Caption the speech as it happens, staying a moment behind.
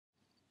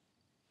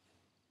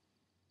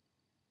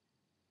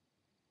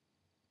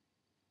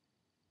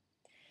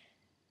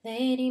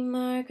Lady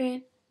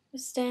Margaret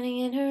was standing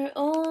in her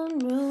own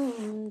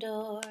room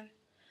door, a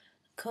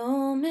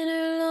comb in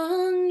her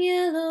long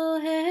yellow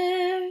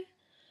hair,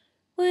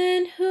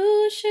 when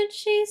who should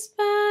she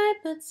spy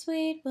but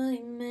sweet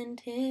William and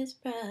his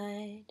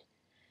bride,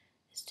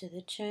 as to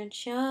the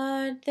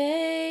churchyard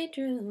they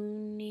drew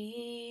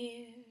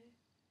near.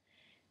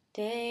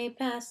 Day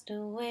passed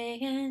away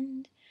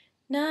and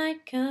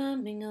night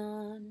coming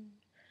on,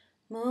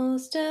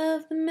 most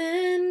of the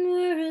men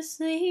were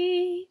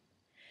asleep.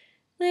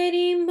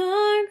 Lady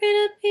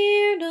Margaret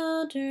appeared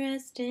all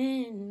dressed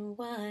in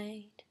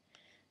white,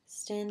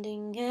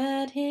 standing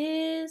at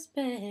his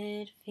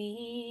bed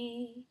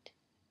feet.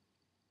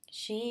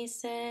 She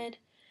said,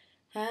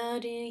 "How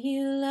do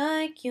you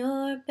like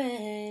your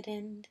bed,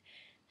 and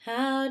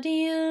how do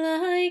you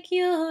like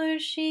your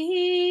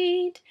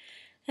sheet,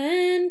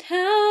 and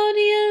how do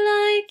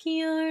you like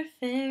your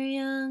fair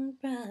young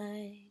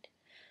bride,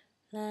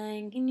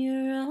 lying in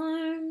your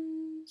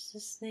arms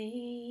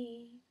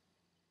asleep?"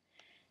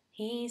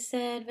 He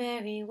said,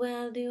 "Very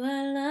well do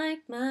I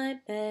like my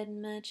bed,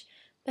 much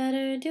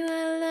better do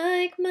I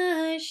like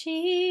my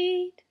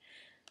sheet,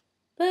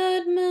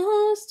 but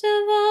most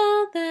of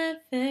all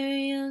that fair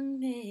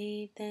young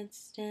maid that's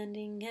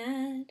standing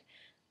at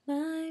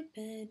my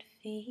bed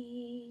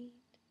feet."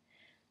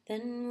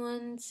 Then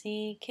once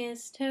he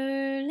kissed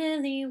her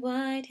lily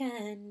white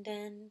hand,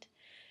 and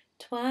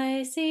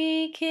twice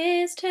he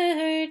kissed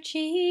her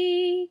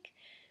cheek.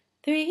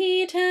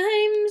 3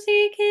 times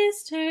he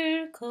kissed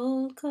her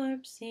cold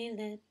corpsey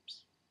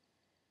lips,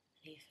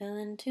 and he fell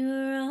into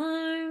her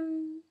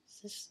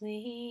arms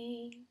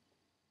asleep.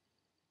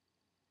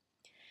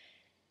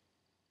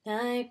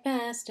 Night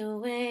passed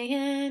away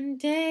and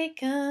day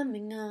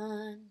coming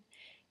on,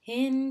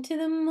 into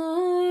the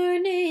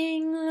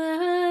morning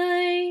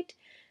light,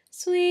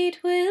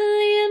 sweet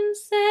William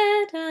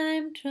said,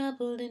 "I'm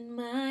troubled in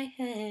my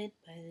head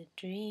by the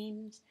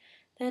dreams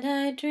that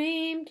I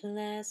dreamed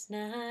last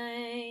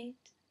night.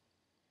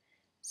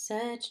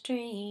 Such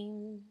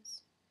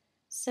dreams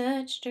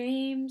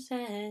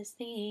as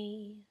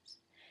these,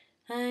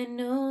 I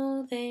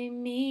know they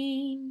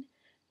mean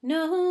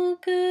no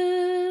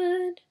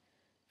good,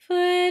 for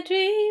I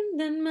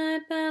dreamed that my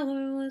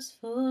bower was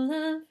full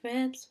of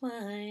Reb's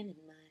wine,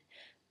 and my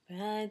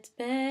bride's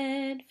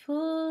bed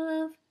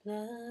full of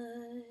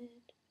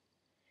blood."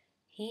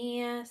 He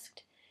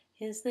asked,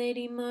 "Is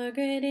Lady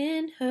Margaret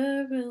in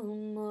her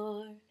room,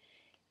 or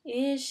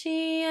is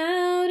she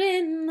out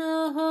in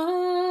the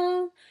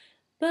hall?"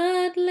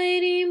 But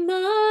Lady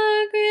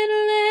Margaret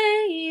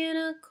lay in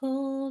a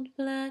cold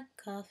black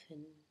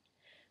coffin,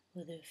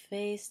 with her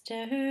face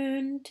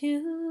turned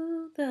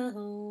to the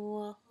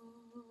wall.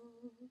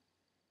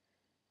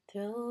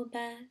 Throw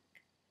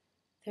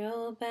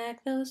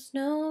back those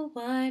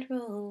snow-white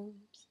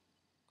robes,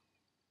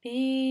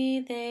 be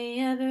they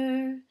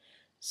ever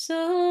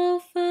so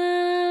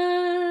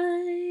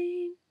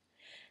fine,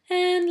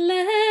 and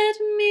let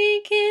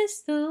me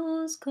kiss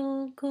those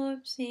cold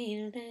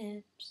corpsey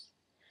lips,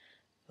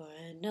 for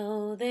I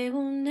know they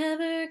will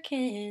never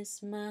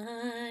kiss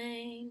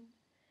mine."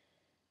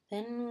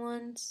 Then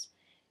once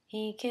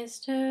he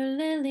kissed her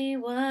lily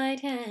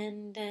white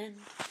hand, and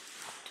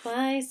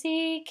twice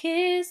he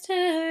kissed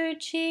her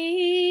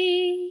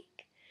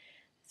cheek.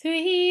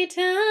 3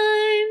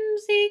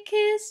 times he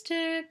kissed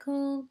her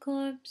cold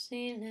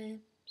corpsey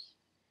lips,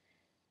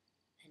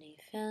 and he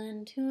fell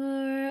into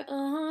her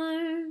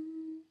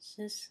arms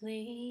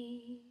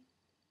asleep.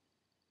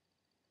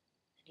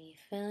 And he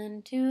fell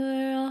into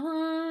her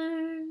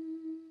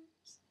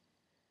arms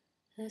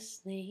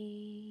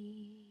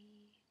asleep.